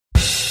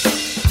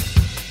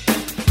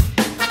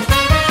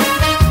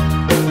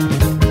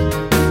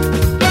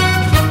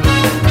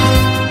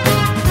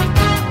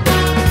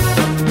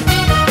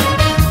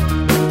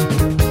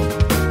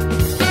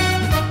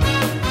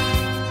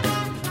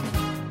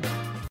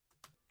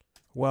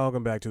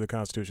Welcome back to the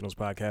Constitutionals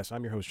Podcast.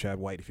 I'm your host, Chad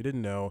White. If you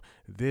didn't know,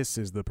 this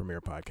is the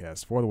premier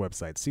podcast for the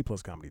website,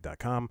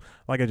 cpluscomedy.com.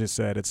 Like I just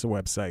said, it's a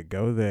website.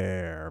 Go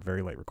there.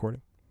 Very late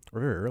recording,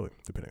 or very early,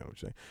 depending on what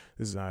you say.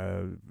 This is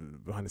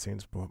behind the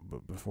scenes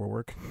before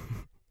work.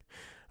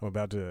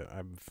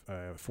 I'm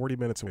 40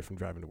 minutes away from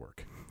driving to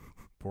work.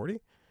 40?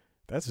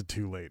 That's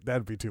too late.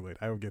 That'd be too late.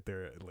 I will get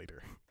there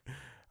later.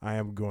 I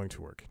am going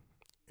to work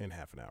in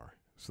half an hour.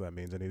 So that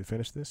means I need to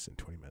finish this in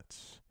 20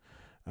 minutes.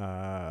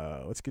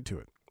 Let's get to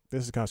it.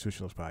 This is the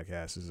Constitutionals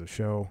Podcast. This is a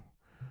show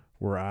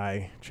where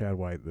I, Chad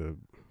White, the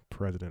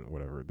president,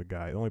 whatever, the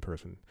guy, the only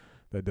person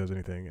that does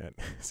anything at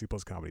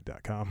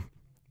cpluscomedy.com.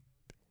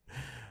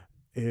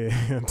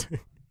 And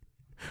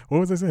what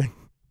was I saying?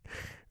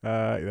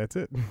 That's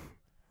it.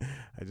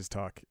 I just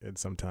talk, and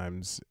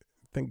sometimes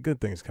think good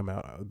things come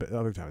out, but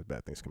other times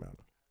bad things come out.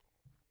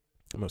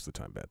 Most of the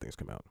time, bad things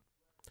come out.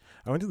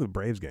 I went to the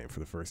Braves game for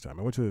the first time.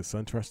 I went to the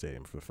SunTrust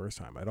Stadium for the first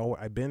time.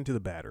 I'd been to the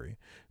Battery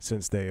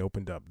since they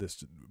opened up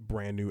this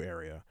brand new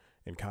area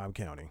in Cobb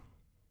County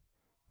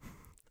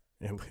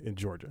in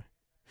Georgia.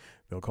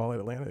 They'll call it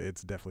Atlanta.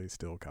 It's definitely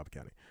still Cobb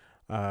County.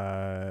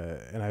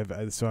 And I've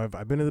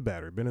been to the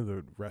Battery, been to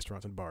the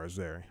restaurants and bars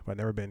there, but I've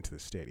never been to the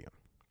stadium.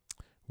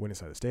 Went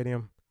inside the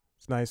stadium.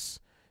 It's nice.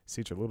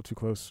 Seats are a little too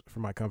close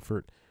for my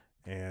comfort.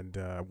 And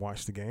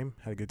watched the game,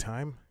 had a good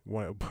time.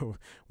 One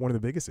of the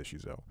biggest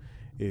issues, though,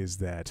 is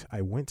that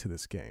I went to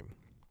this game.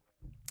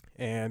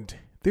 And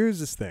there's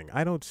this thing.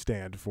 I don't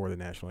stand for the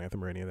national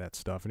anthem or any of that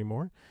stuff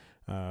anymore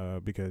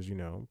because,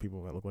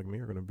 people that look like me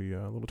are going to be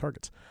little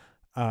targets.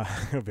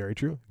 Very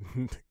true.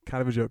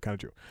 Kind of a joke, kind of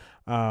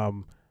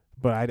true.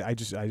 But I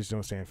just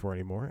don't stand for it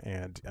anymore.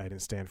 And I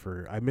didn't stand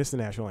for – I missed the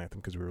national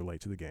anthem because we were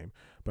late to the game.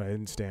 But I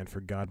didn't stand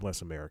for God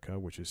Bless America,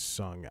 which is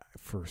sung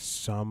for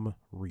some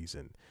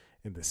reason.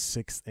 In the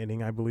sixth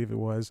inning, I believe it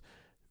was,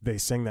 they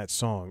sang that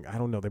song. I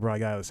don't know. They brought a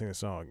guy to sing the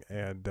song.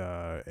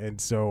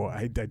 And so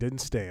I didn't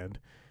stand.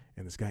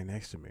 And this guy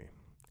next to me,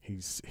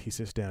 he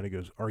sits down. He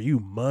goes, "Are you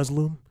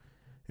Muslim?"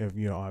 And,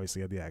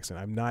 obviously had the accent.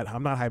 I'm not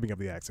hyping up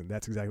the accent.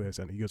 That's exactly what I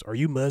said. He goes, "Are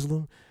you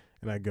Muslim?"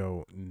 And I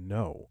go,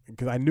 "No,"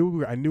 because I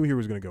knew he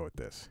was going to go with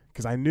this.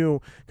 Because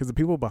the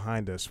people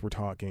behind us were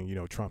talking,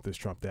 Trump this,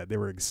 Trump that. They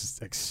were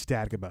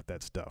ecstatic about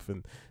that stuff,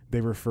 and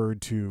they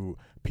referred to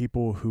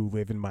people who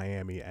live in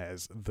Miami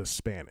as the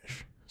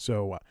Spanish.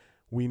 So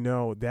we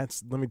know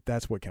that's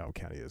what Cobb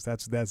County is.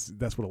 That's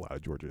what a lot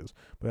of Georgia is.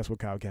 But that's what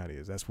Cobb County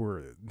is. That's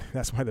why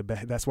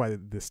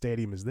the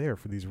stadium is there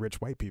for these rich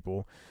white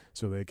people,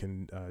 so they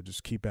can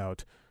just keep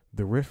out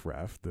the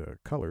riffraff, the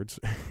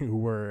coloreds, who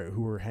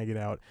were hanging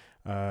out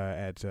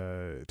at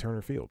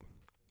Turner Field,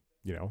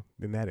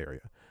 in that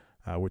area,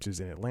 which is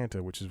in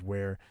Atlanta, which is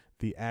where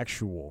the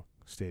actual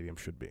stadium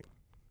should be.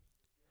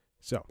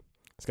 So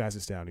this guy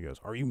sits down and he goes,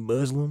 "Are you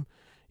Muslim?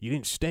 You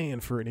didn't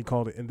stand for it." And he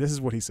called it, and this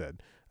is what he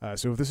said.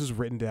 So if this was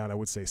written down, I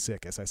would say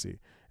SIC, S-I-C,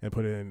 and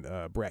put it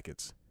in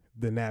brackets,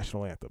 the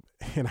national anthem.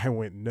 And I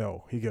went,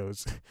 "No." He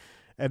goes,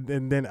 and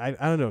then I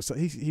don't know. So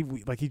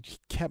he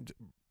kept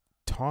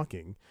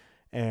talking.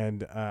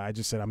 And I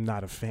just said, "I'm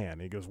not a fan."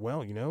 And he goes,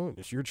 "Well,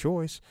 it's your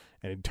choice."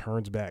 And he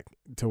turns back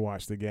to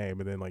watch the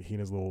game. And then, he and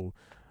his little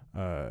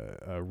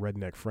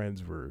redneck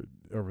friends were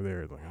over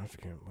there. Like, "I just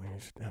can't believe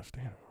he's not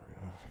standing for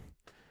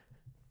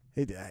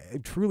it."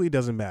 It truly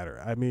doesn't matter.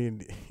 I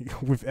mean,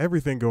 with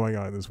everything going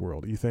on in this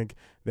world, you think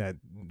that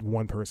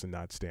one person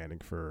not standing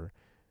for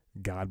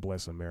God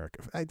Bless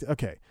America.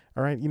 Okay.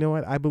 All right. You know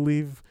what? I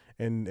believe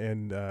in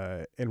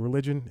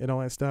religion and all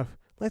that stuff.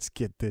 Let's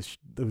get this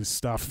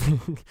stuff.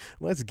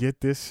 Let's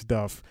get this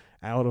stuff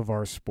out of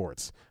our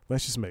sports.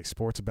 Let's just make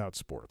sports about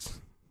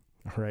sports.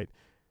 All right.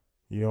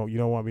 You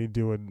don't want me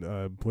doing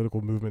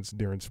political movements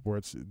during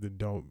sports that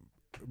don't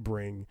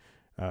bring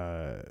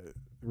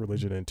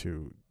religion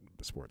into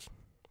the sports.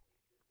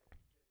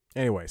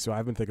 Anyway, so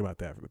I've been thinking about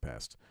that for the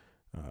past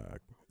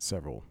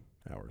several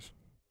hours.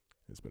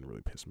 It's been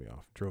really pissing me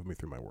off. Drove me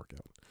through my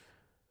workout.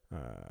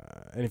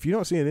 And if you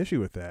don't see an issue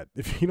with that,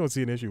 if you don't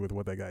see an issue with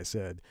what that guy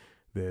said,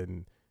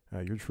 then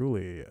you're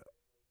truly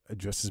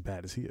just as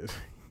bad as he is.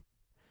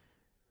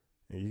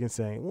 And you can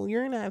say, "Well,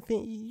 you're not.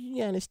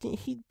 You understand?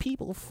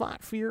 People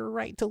fought for your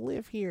right to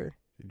live here."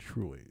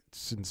 Truly,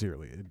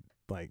 sincerely,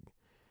 they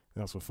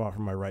also fought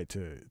for my right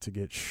to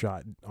get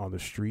shot on the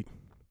street.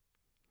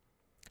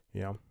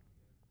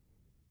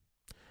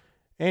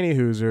 Any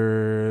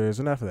Hoosers,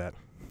 enough of that.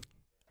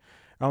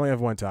 I only have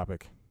one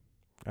topic.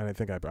 I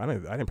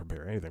didn't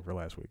prepare anything for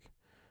last week,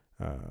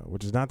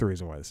 which is not the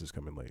reason why this is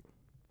coming late.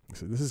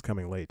 So this is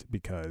coming late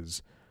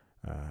because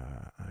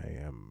I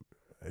am.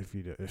 If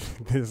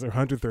there's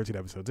 113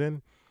 episodes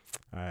in,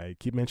 I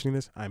keep mentioning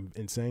this. I'm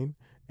insane,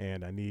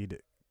 and I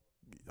need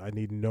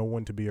no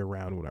one to be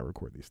around when I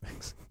record these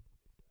things.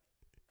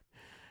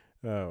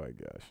 Oh my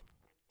gosh,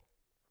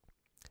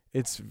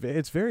 it's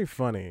very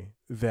funny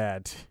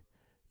that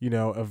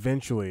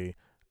eventually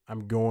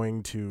I'm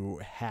going to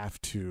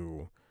have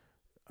to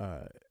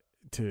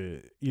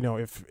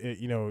if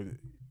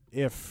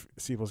if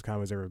Sequels Con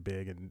was ever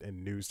big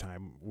and News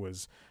Time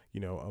was,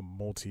 a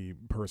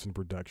multi-person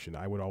production,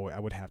 I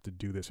would have to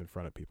do this in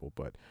front of people.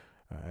 But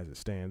as it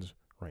stands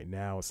right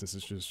now, since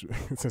it's just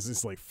since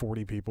it's like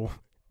 40 people,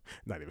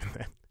 not even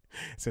that,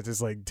 since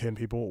it's like 10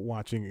 people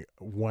watching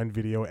one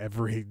video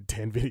every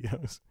 10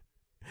 videos,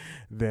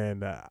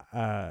 then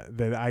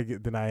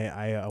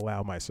I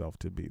allow myself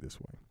to be this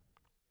way.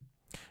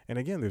 And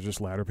again, there's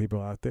just louder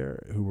people out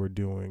there who are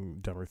doing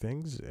dumber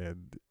things,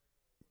 and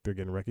they're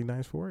getting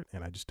recognized for it.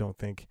 And I just don't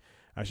think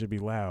I should be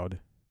loud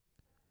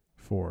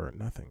for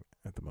nothing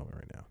at the moment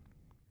right now.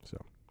 So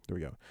there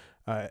we go.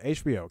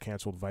 HBO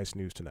canceled Vice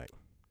News Tonight.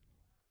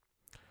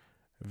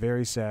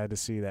 Very sad to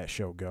see that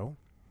show go.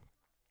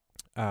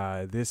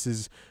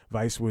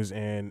 Vice was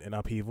in an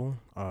upheaval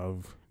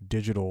of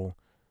digital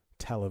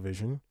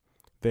television.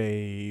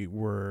 They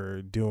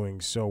were doing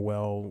so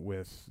well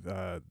with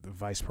the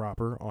Vice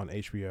proper on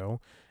HBO,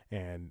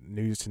 and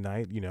News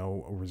Tonight,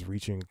 was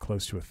reaching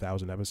close to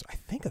 1,000 episodes. I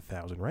think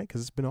 1,000, right?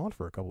 Because it's been on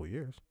for a couple of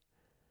years.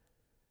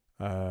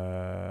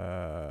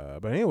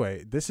 But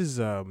anyway, this is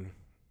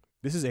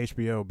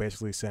HBO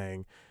basically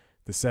saying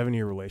the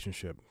 7-year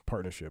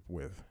partnership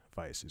with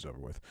Vice is over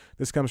with.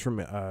 This comes from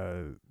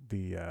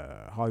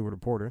the Hollywood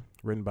Reporter,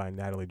 written by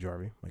Natalie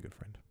Jarvey, my good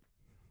friend.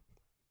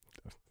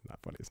 Not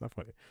funny. It's not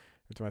funny.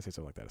 Every time I say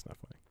something like that, it's not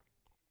funny.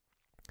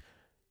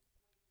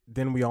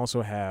 Then we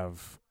also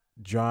have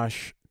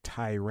Josh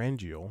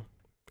Tyrangiel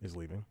is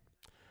leaving.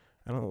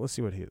 I don't know. Let's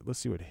see what his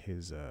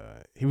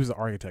he was the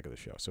architect of the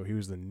show, so he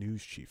was the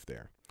news chief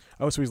there.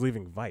 Oh, so he's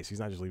leaving Vice. He's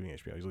not just leaving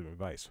HBO. He's leaving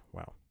Vice.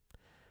 Wow.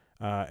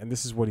 And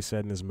this is what he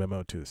said in his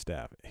memo to the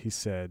staff. He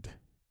said,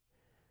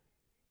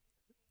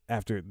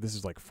 after this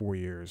is like 4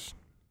 years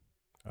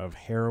of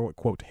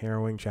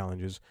harrowing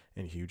challenges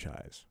and huge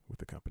highs with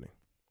the company.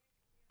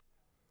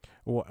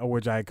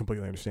 Which I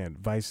completely understand.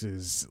 Vice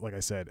is, like I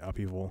said,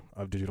 upheaval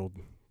of digital,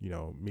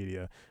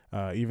 media.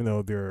 Even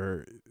though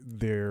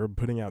they're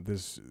putting out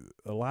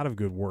a lot of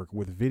good work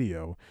with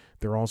video,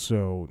 they're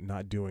also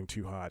not doing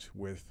too hot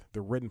with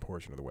the written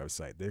portion of the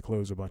website. They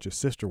closed a bunch of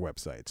sister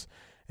websites,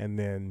 and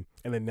then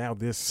now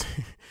this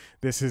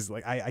this is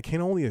like I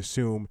can only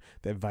assume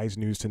that Vice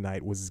News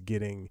Tonight was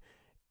getting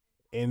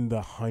in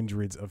the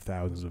hundreds of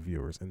thousands of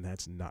viewers, and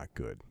that's not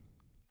good.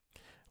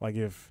 Like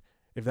if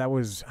that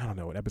was, I don't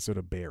know, an episode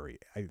of Barry,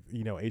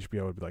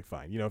 HBO would be like,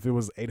 fine. If it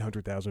was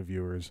 800,000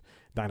 viewers,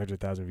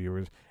 900,000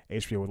 viewers,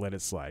 HBO would let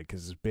it slide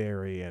because it's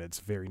Barry and it's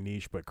very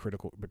niche, but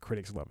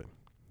critics love it.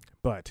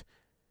 But,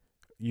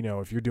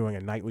 if you're doing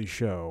a nightly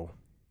show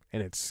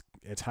and it's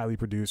highly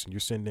produced and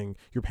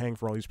you're paying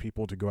for all these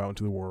people to go out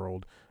into the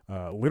world,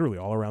 literally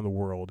all around the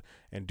world,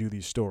 and do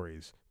these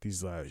stories,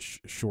 these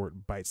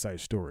short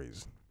bite-sized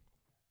stories,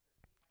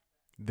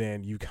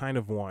 then you kind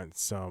of want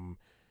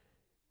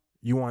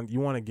you want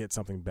to get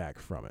something back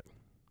from it.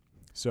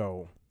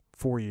 So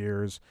 4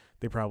 years,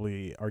 they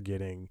probably are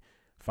getting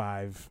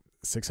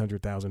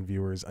 500,000-600,000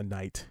 viewers a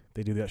night.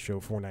 They do that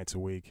show 4 nights a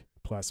week,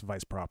 plus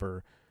Vice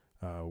proper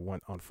one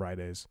on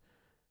Fridays.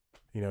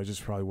 It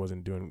just probably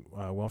wasn't doing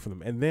well for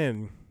them. And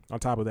then on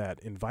top of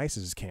that, in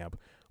Vice's camp,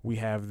 we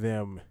have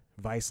them.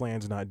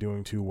 Viceland's not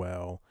doing too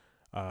well.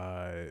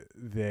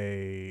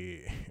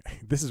 This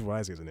is what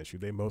I see as an issue.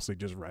 They mostly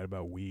just write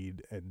about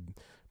weed and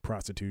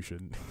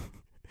prostitution.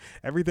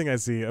 Everything I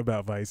see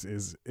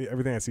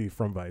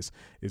from Vice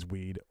is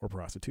weed or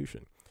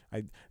prostitution.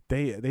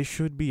 They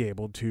should be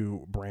able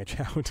to branch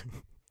out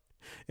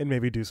and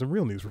maybe do some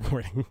real news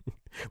reporting,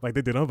 like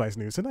they did on Vice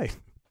News Tonight.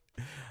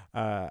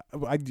 No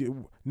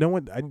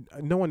one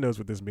knows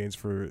what this means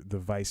for the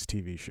Vice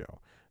TV show,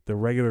 the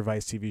regular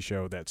Vice TV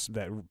show that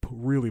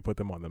really put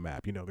them on the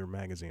map. Their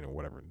magazine or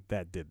whatever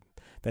that did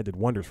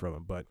wonders for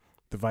them. But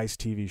the Vice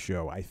TV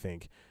show, I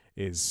think,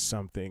 is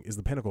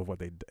the pinnacle of what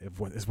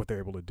they're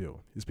able to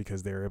do, is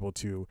because they're able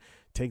to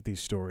take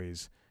these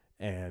stories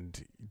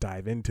and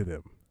dive into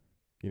them,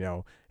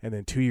 and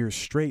then 2 years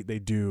straight they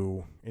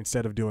do,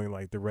 instead of doing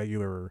like the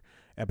regular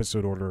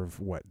episode order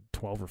of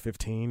 12 or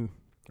 15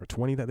 or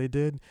 20 that they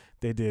did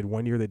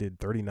 1 year they did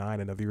 39,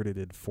 another year they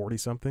did 40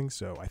 something.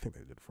 So I think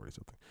they did 40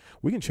 something.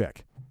 We can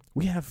check.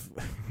 We have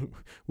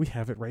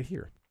it right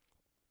here.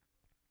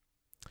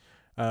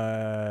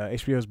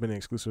 HBO has been an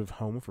exclusive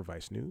home for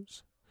Vice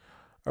News,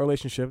 a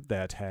relationship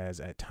that has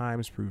at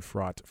times proved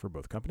fraught for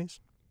both companies,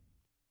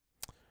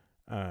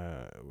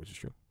 which is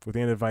true. With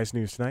the end of Vice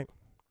News Tonight,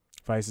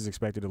 Vice is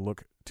expected to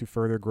look to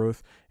further grow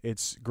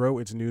its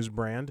news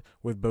brand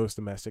with both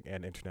domestic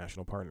and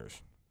international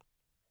partners.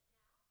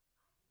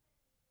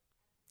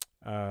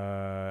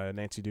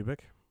 Nancy Dubik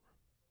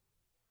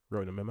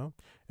wrote in a memo.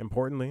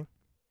 Importantly,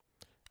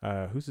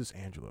 who's this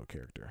Angelo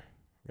character?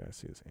 You gotta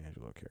see this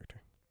Angelo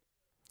character.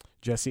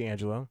 Jesse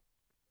Angelo.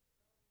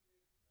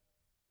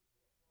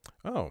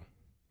 Oh,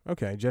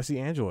 okay. Jesse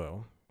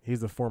Angelo.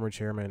 He's the former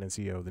chairman and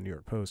CEO of the New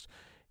York Post.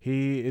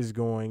 He is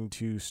going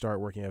to start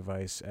working at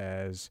Vice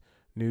as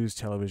news,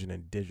 television,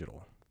 and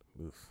digital.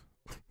 Oof.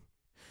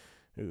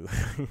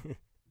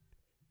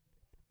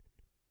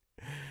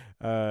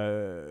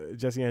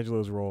 Jesse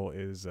Angelo's role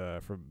is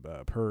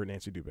per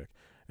Nancy Dubik.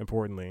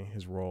 Importantly,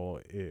 his role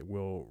it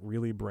will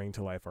really bring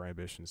to life our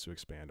ambitions to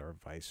expand our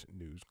Vice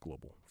News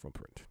global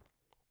footprint.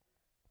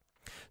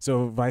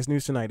 So Vice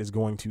News Tonight is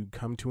going to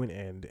come to an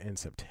end in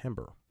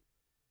September,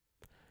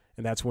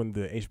 and that's when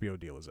the HBO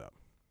deal is up.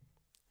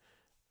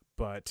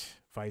 But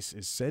Vice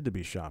is said to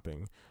be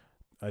shopping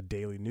a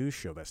daily news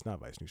show that's not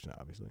Vice News Tonight,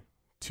 obviously,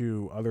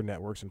 to other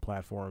networks and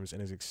platforms,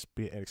 and is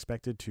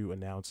expected to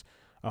announce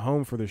a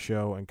home for the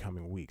show in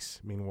coming weeks.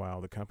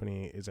 Meanwhile, the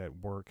company is at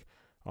work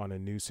on a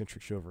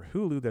news-centric show for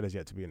Hulu that is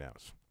yet to be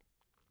announced.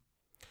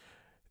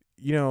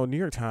 You know, New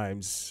York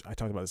Times, I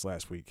talked about this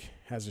last week,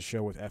 has a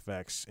show with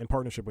FX, in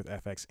partnership with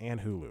FX and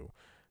Hulu,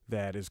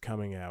 that is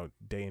coming out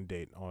day and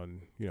date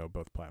on,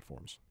 both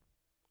platforms.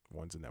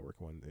 One's a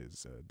network, one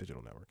is a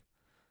digital network.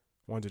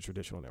 One's a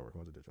traditional network,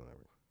 one's a digital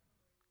network.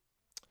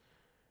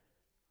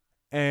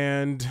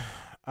 And,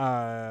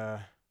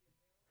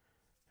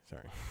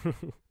 sorry.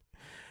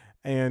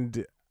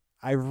 And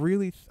I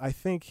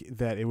think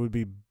that it would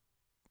be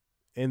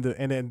and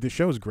the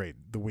show is great.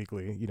 The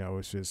weekly,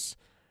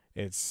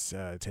 it's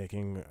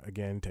taking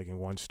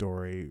one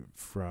story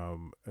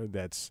from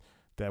that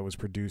was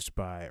produced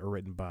by or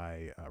written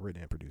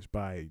and produced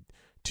by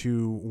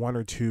one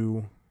or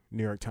two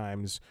New York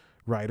Times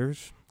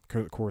writers,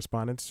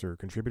 correspondents or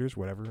contributors,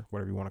 whatever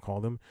you want to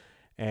call them,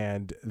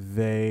 and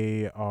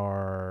they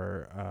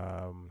are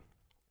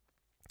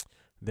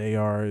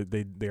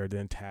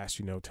then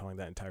tasked, telling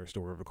that entire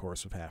story over the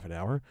course of half an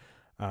hour,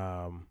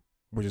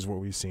 which is what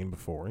we've seen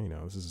before.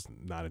 This is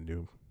not a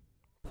new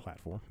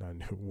platform, not a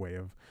new way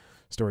of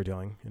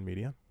storytelling in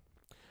media.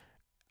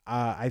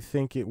 I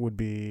think it would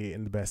be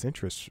in the best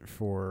interest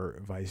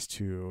for Vice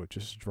to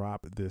just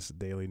drop this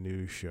daily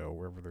news show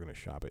wherever they're going to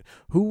shop it.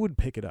 Who would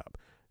pick it up?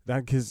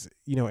 That because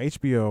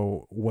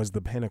HBO was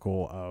the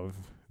pinnacle of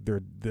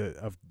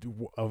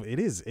it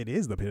is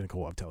the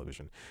pinnacle of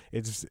television.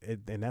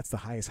 And that's the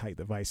highest height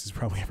that Vice is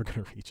probably ever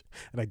going to reach.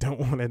 And I don't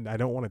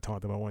want to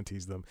taunt them. I want to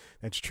tease them.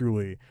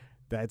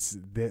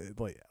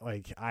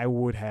 Like I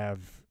would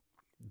have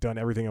done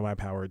everything in my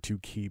power to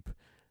keep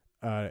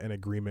an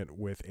agreement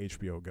with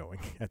HBO going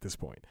at this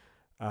point.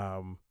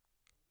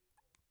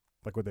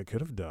 Like what they could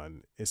have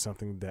done is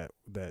something that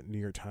New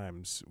York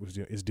Times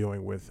is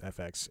doing with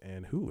FX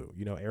and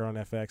Hulu. Air on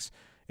FX,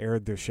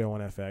 aired their show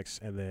on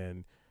FX, and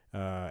then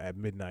at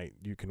midnight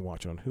you can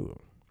watch it on Hulu.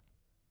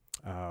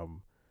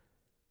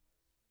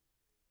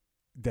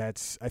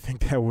 I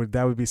think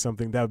that would be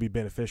something that would be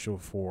beneficial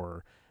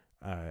for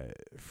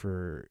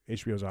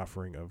HBO's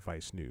offering of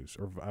Vice News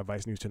or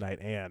Vice News Tonight,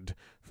 and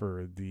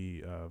for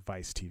the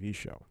Vice TV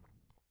show.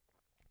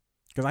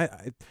 Because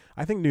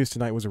I think News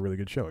Tonight was a really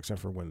good show,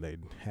 except for when they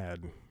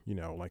had,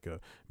 like a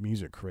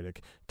music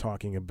critic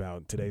talking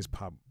about today's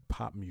pop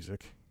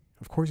music.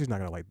 Of course he's not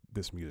going to like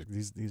this music.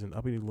 He's an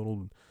uppity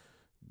little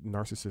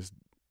narcissist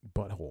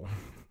butthole.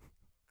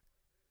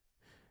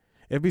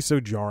 It'd be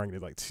so jarring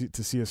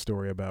to see a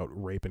story about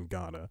rape in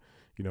Ghana,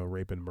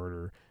 rape and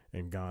murder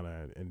in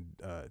Ghana and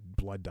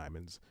blood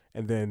diamonds,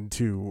 and then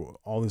to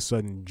all of a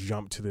sudden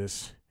jump to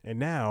this. And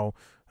now,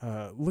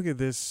 look at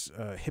this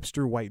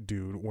hipster white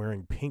dude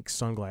wearing pink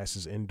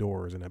sunglasses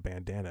indoors and a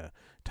bandana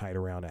tied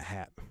around a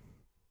hat.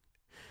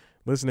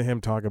 Listen to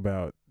him talk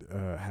about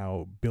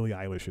how Billie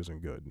Eilish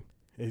isn't good.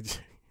 It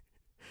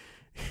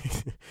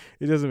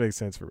doesn't make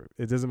sense for me.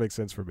 It doesn't make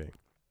sense for me.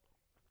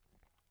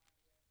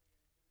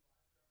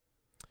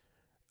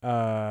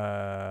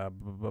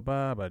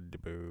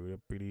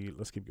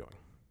 Let's keep going.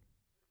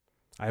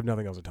 I have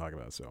nothing else to talk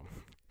about, so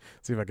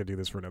see if I could do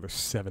this for another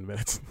 7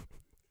 minutes.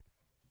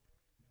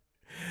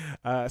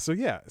 So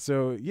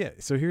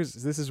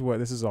this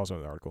is also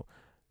an article.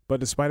 But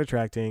despite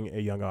attracting a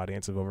young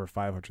audience of over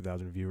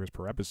 500,000 viewers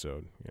per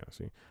episode,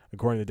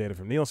 according to data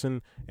from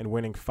Nielsen, and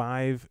winning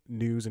 5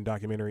 news and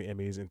documentary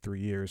Emmys in 3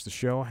 years, the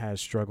show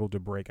has struggled to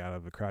break out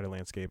of the crowded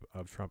landscape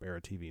of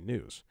Trump-era TV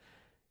news.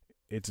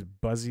 Its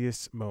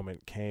buzziest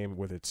moment came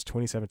with its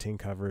 2017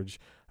 coverage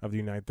of the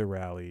Unite the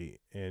Rally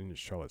in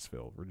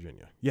Charlottesville,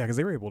 Virginia. Yeah, because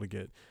they were able to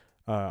get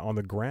on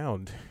the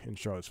ground in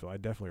Charlottesville. I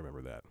definitely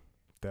remember that.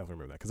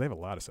 Because they have a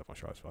lot of stuff on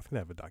Charlottesville. I think they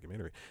have a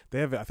documentary.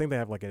 I think they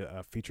have like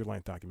a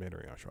feature-length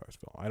documentary on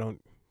Charlottesville.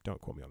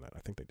 Don't quote me on that. I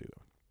think they do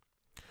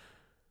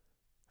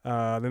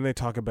though. Then they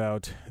talk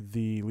about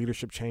the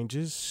leadership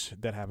changes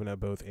that happened at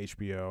both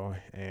HBO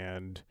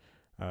and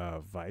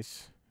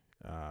Vice.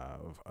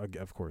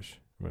 Of course,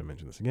 I'm going to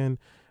mention this again.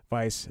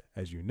 Vice,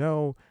 as you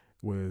know,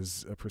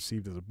 was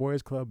perceived as a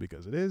boys' club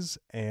because it is,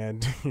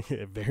 and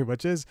it very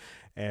much is,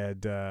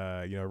 and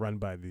run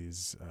by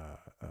these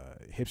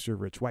hipster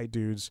rich white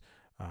dudes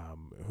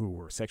who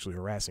were sexually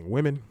harassing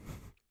women.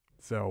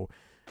 So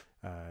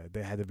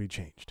they had to be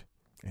changed,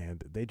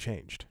 and they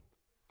changed.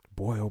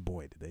 Boy, oh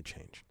boy, did they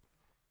change.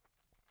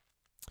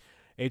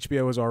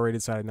 HBO has already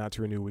decided not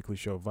to renew weekly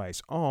show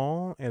Vice,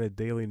 and a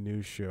daily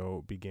news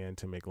show began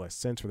to make less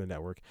sense for the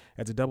network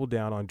as it doubled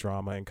down on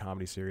drama and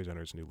comedy series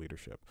under its new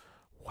leadership.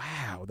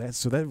 Wow,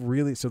 so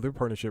their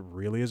partnership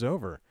really is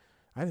over.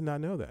 I did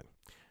not know that.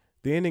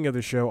 The ending of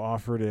the show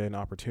offered an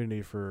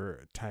opportunity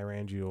for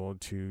Tyrangiel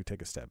to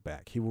take a step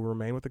back. He will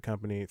remain with the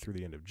company through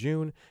the end of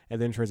June and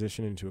then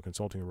transition into a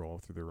consulting role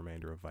through the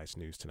remainder of Vice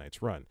News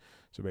Tonight's run.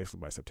 So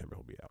basically by September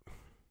he'll be out.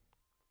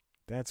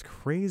 That's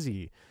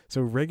crazy.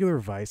 So regular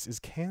Vice is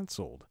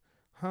canceled.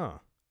 Huh.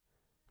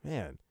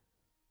 Man,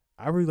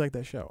 I really like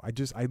that show. I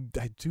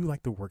do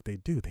like the work they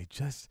do. They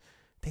just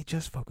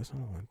focus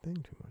on one thing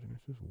too much, and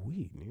it's just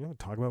weed. You know,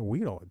 talk about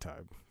weed all the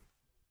time.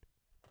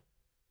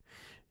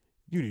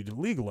 You need to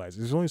legalize it.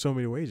 There's only so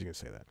many ways you can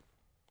say that.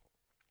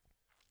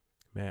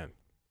 Man.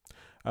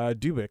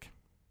 Dubik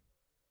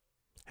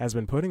has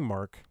been putting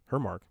her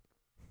mark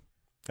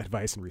at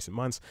Vice in recent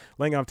months,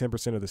 laying off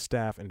 10% of the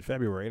staff in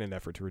February in an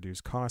effort to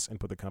reduce costs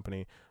and put the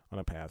company on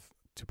a path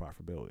to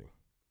profitability.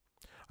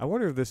 I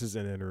wonder if this is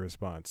in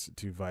response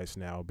to Vice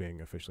now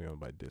being officially owned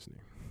by Disney.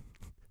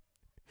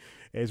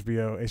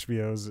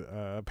 HBO's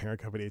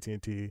parent company,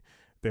 AT&T,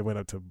 they went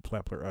up to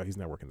Plepler. He's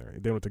not working there.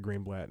 They went to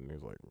Greenblatt, and he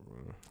was like,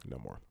 no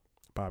more.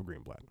 Bob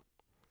Greenblatt.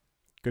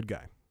 Good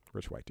guy.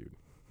 Rich white dude.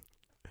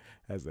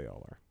 As they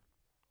all are.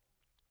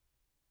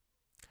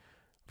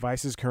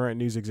 Vice's current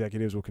news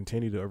executives will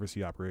continue to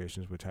oversee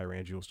operations with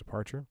Tyrangiel's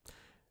departure.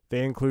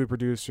 They include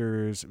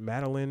producers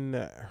Madeline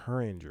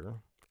Heringer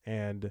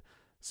and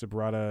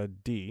Subrata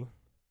D.,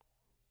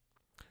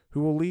 who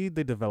will lead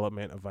the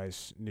development of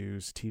Vice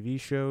News TV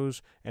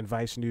shows, and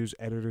Vice News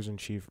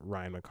editor-in-chief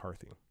Ryan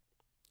McCarthy.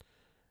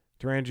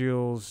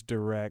 Tyrangiel's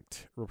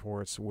direct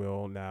reports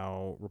will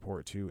now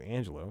report to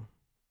Angelo,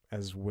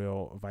 as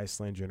will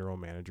Viceland General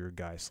Manager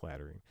Guy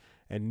Slattery,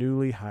 and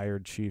newly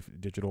hired Chief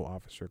Digital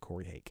Officer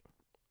Corey Hake.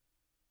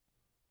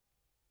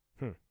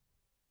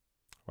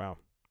 Wow.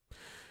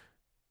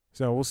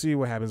 So we'll see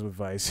what happens with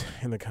Vice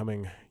in the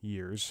coming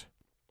years.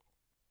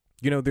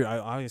 You know,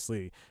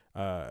 obviously,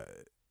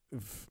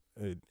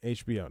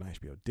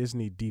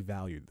 Disney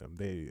devalued them.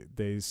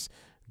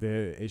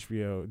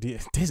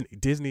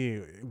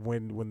 Disney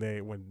when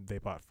they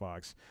bought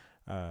Fox,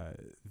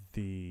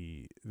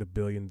 the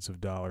billions of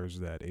dollars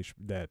that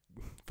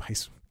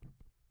Vice,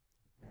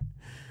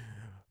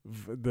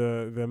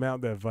 the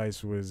amount that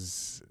Vice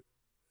was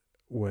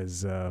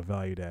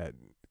valued at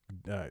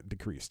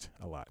decreased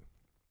a lot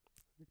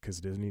because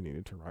Disney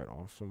needed to write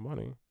off some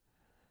money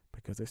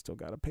because they still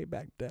got to pay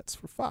back debts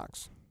for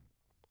Fox.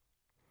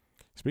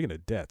 Speaking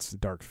of debts,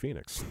 Dark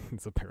Phoenix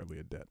is apparently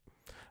a debt.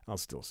 I'll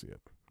still see it.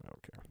 I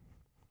don't care.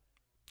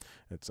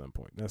 At some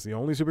point. That's the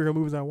only superhero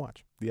movies I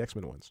watch. The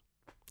X-Men ones.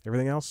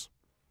 Everything else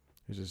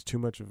is just too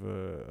much of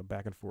a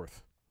back and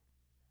forth.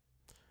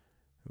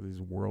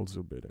 These worlds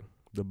of bidding.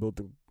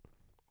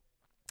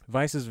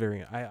 Vice is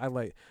very... let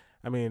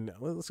me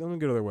go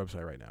to their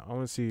website right now. I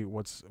want to see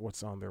what's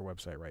on their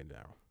website right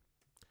now.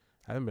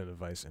 I haven't been to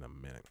Vice in a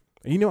minute.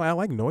 You know, I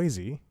like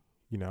Noisy.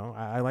 You know,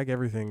 I like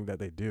everything that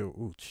they do.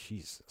 Ooh,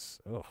 Jesus.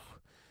 Oh,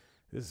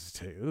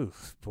 this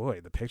is boy,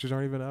 the pictures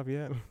aren't even up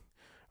yet.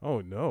 Oh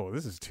no,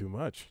 this is too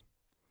much.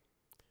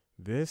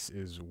 This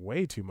is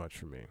way too much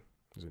for me.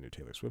 There's a new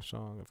Taylor Swift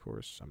song, of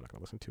course. I'm not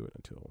gonna listen to it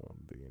until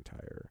the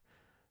entire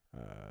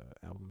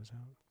album is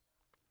out.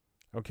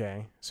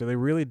 Okay, so they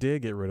really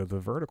did get rid of the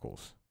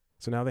verticals.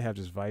 So now they have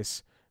just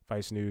Vice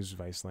News,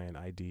 Viceland,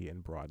 ID,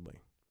 and Broadly.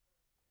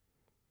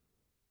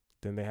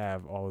 Then they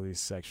have all of these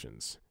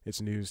sections.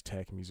 It's news,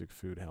 tech, music,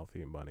 food,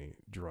 healthy, money,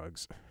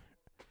 drugs,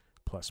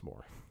 plus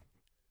more.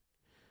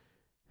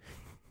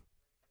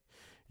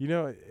 You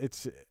know,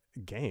 it's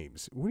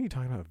games. What are you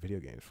talking about video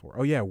games for?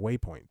 Oh yeah,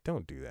 Waypoint.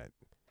 Don't do that.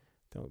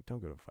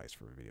 Don't go to Vice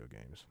for video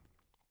games.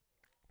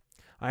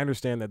 I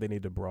understand that they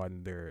need to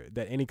broaden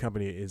that any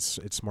company it's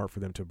smart for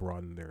them to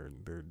broaden their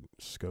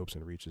scopes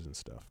and reaches and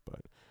stuff,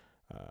 but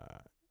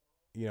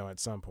you know, at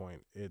some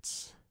point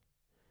it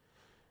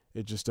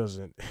just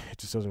doesn't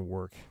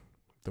work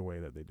the way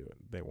that they do it.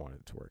 They want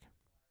it to work.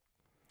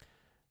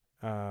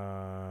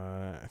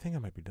 I think I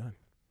might be done.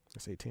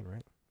 That's 18,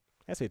 right?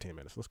 That's 18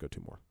 minutes. Let's go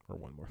 2 more or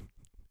 1 more.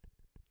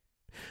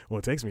 Well,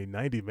 it takes me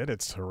 90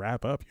 minutes to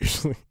wrap up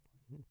usually.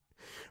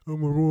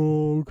 I'm like,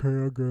 oh,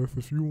 okay, I guess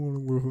if you want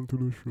to listen to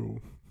the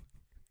show.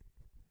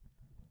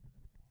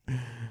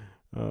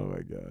 Oh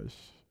my gosh.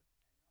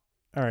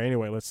 All right,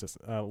 anyway, let's just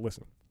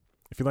listen.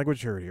 If you like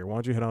what you heard here, why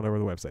don't you head on over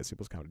to the website,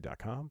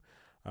 cpluscomedy.com.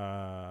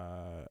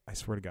 I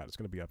swear to God, it's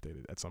going to be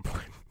updated at some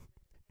point.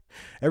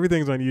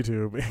 Everything's on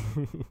YouTube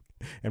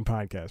and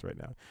podcast right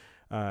now.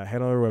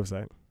 Head on our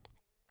website.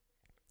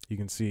 You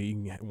can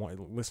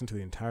listen to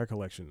the entire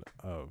collection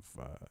of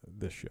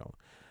this show,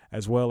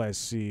 as well as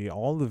see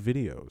all the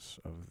videos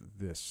of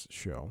this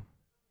show.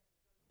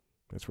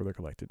 That's where they're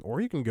collected. Or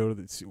you can go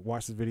to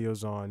watch the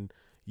videos on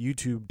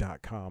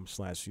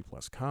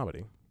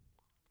youtube.com/cpluscomedy.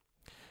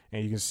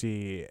 And you can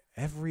see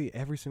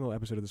every single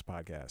episode of this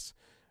podcast,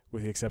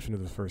 with the exception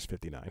of the first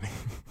 59.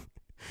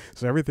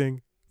 So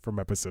everything from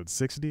episode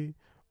 60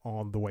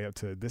 on the way up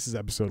to this is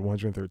episode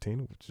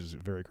 113, which is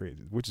very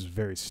crazy, which is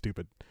very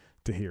stupid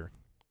to hear.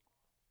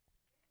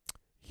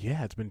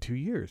 Yeah, it's been 2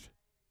 years.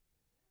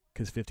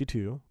 Because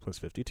 52 plus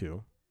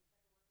 52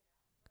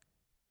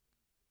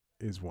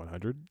 is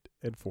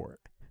 104.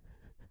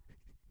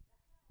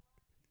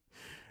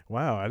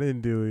 Wow, I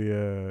didn't do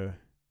the.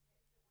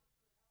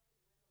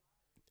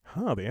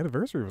 The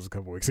anniversary was a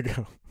couple weeks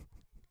ago.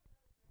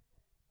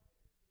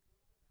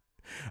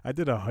 I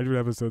did a 100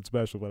 episode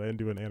special, but I didn't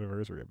do an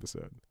anniversary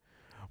episode.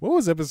 What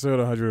was episode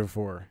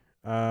 104?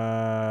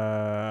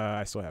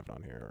 I still have it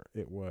on here.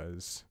 It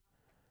was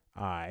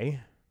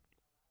I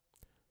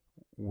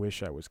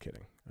Wish I Was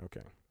Kidding.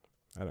 Okay.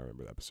 I don't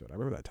remember that episode. I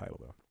remember that title,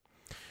 though.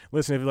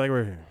 Listen, if you like,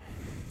 we're here.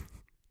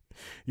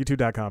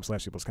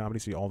 YouTube.com/CPlusComedy.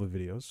 See all the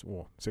videos.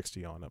 Well,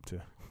 60 on up to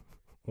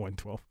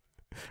 112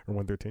 or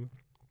 113.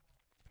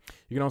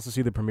 You can also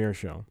see the premiere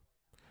show,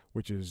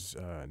 which is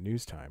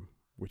News Time,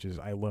 which is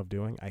I love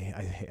doing.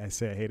 I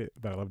say I hate it,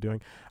 but I love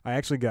doing. I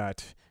actually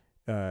got,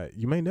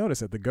 you may notice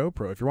that the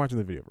GoPro, if you're watching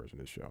the video version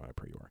of this show, I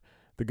pray you are,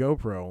 the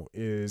GoPro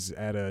is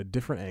at a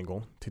different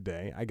angle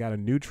today. I got a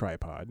new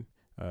tripod,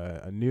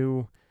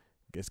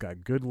 it's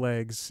got good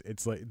legs.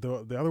 It's like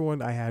the other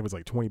one I had was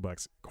like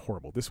 $20,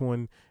 horrible. This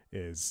one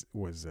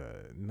was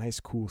a nice,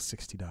 cool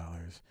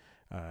 $60.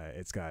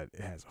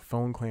 It has a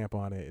phone clamp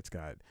on it. It's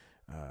got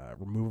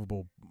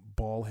removable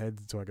ball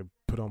heads, so I could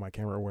put on my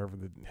camera or wherever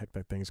the heck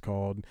that thing's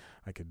called.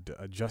 I could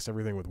adjust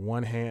everything with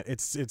one hand.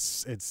 It's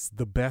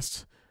the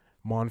best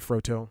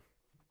Manfrotto.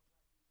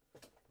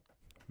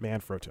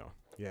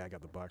 Yeah, I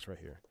got the box right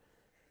here.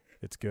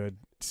 It's good.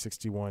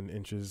 61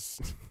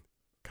 inches,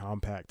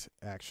 compact,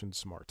 action,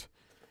 smart.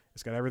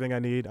 It's got everything I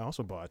need. I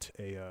also bought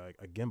a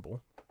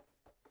gimbal,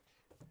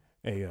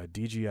 a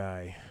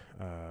DJI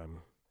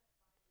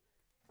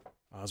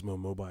Osmo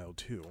Mobile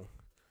 2.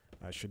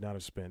 I should not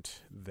have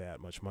spent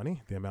that much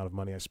money. The amount of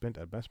money I spent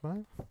at Best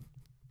Buy,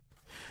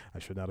 I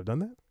should not have done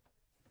that.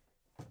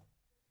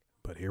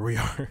 But here we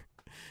are.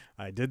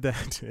 I did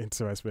that, and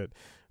so I spent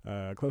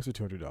close to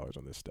 $200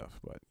 on this stuff.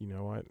 But you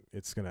know what?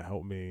 It's gonna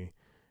help me.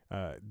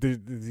 I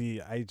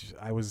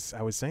was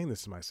saying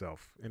this to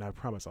myself, and I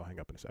promise I'll hang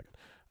up in a second.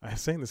 I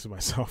was saying this to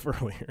myself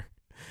earlier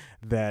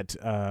that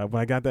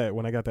when I got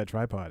that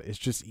tripod, it's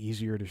just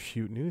easier to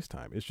shoot News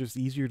Time. It's just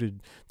easier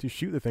to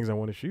shoot the things I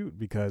want to shoot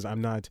because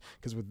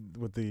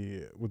with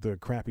the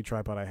crappy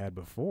tripod I had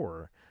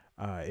before,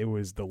 it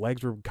was the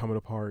legs were coming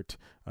apart,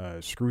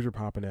 screws were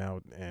popping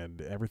out,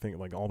 and everything,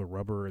 like all the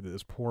rubber,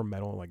 this poor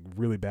metal, like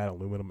really bad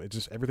aluminum. It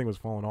just, everything was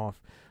falling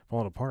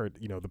apart.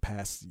 You know, the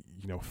past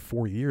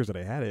 4 years that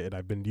I had it, and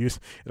I've been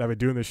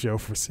doing this show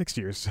for 6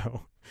 years.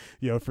 So,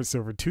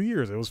 for 2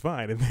 years it was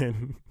fine, and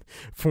then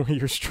 4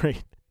 years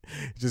straight,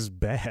 just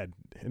bad.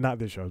 Not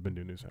this show. I've been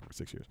doing News Time for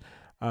 6 years.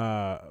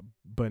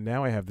 But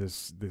now I have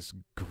this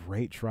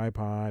great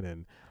tripod,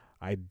 and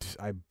I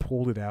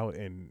pulled it out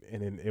and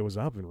it was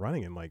up and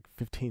running in like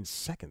 15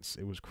 seconds.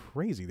 It was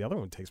crazy. The other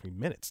one takes me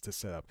minutes to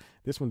set up.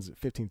 This one's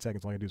 15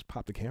 seconds. All I gotta do is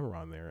pop the camera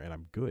on there and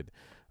I'm good.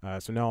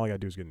 So now all I gotta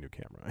do is get a new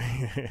camera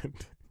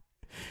and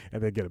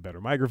then get a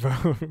better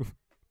microphone,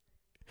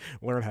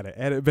 learn how to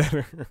edit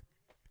better,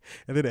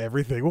 and then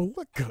everything will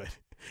look good.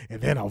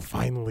 And then I'll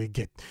finally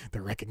get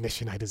the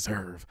recognition I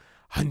deserve.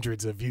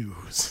 Hundreds of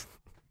views.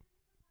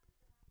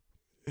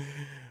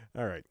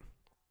 All right.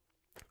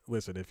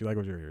 Listen, if you like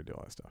what you're here, do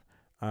all that stuff.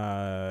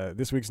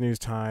 This week's News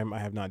Time, I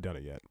have not done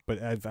it yet,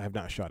 but I have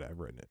not shot it. I've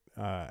written it.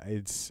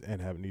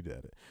 And haven't needed to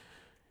edit.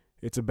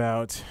 It's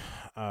about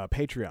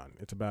Patreon.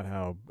 It's about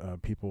how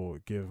people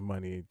give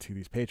money to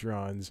these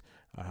Patreons.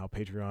 How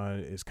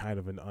Patreon is kind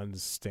of an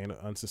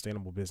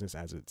unsustainable business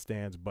as it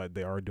stands, but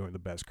they are doing the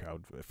best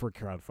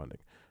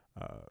crowdfunding.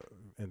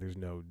 And there's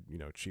no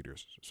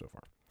cheaters so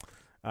far.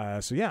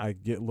 So yeah,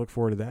 look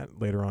forward to that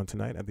later on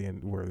tonight at the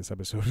end where this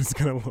episode is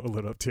going to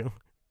load up to.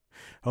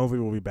 Hopefully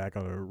we'll be back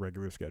on a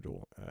regular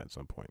schedule at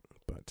some point,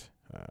 but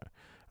I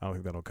don't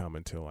think that'll come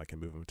until I can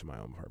move into my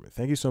own apartment.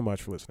 Thank you so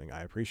much for listening.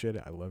 I appreciate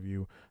it. I love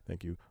you.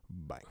 Thank you.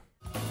 Bye.